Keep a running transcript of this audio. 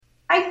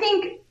I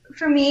think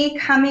for me,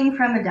 coming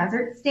from a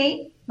desert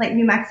state like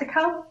New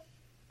Mexico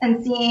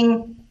and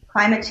seeing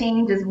climate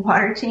change is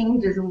water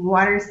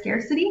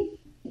scarcity.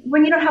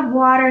 When you don't have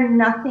water,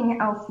 nothing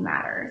else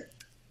matters.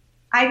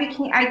 I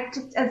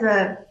just, as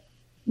a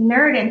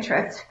nerd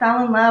interest,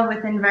 fell in love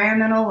with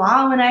environmental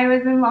law when I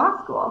was in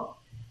law school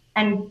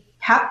and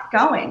kept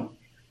going.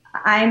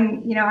 I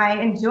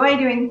enjoy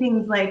doing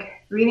things like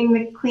reading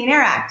the Clean Air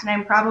Act, and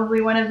I'm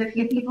probably one of the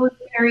few people who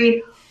can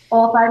read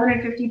all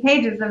 550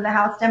 pages of the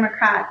House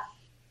Democrats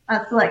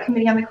Select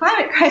Committee on the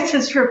Climate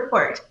Crisis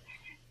report.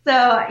 So,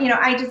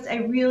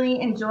 I really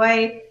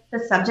enjoy the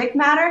subject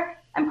matter.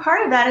 And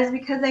part of that is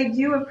because I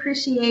do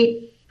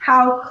appreciate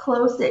how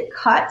close it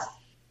cuts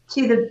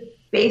to the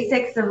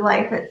basics of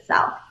life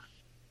itself.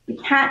 We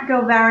can't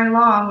go very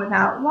long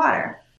without water.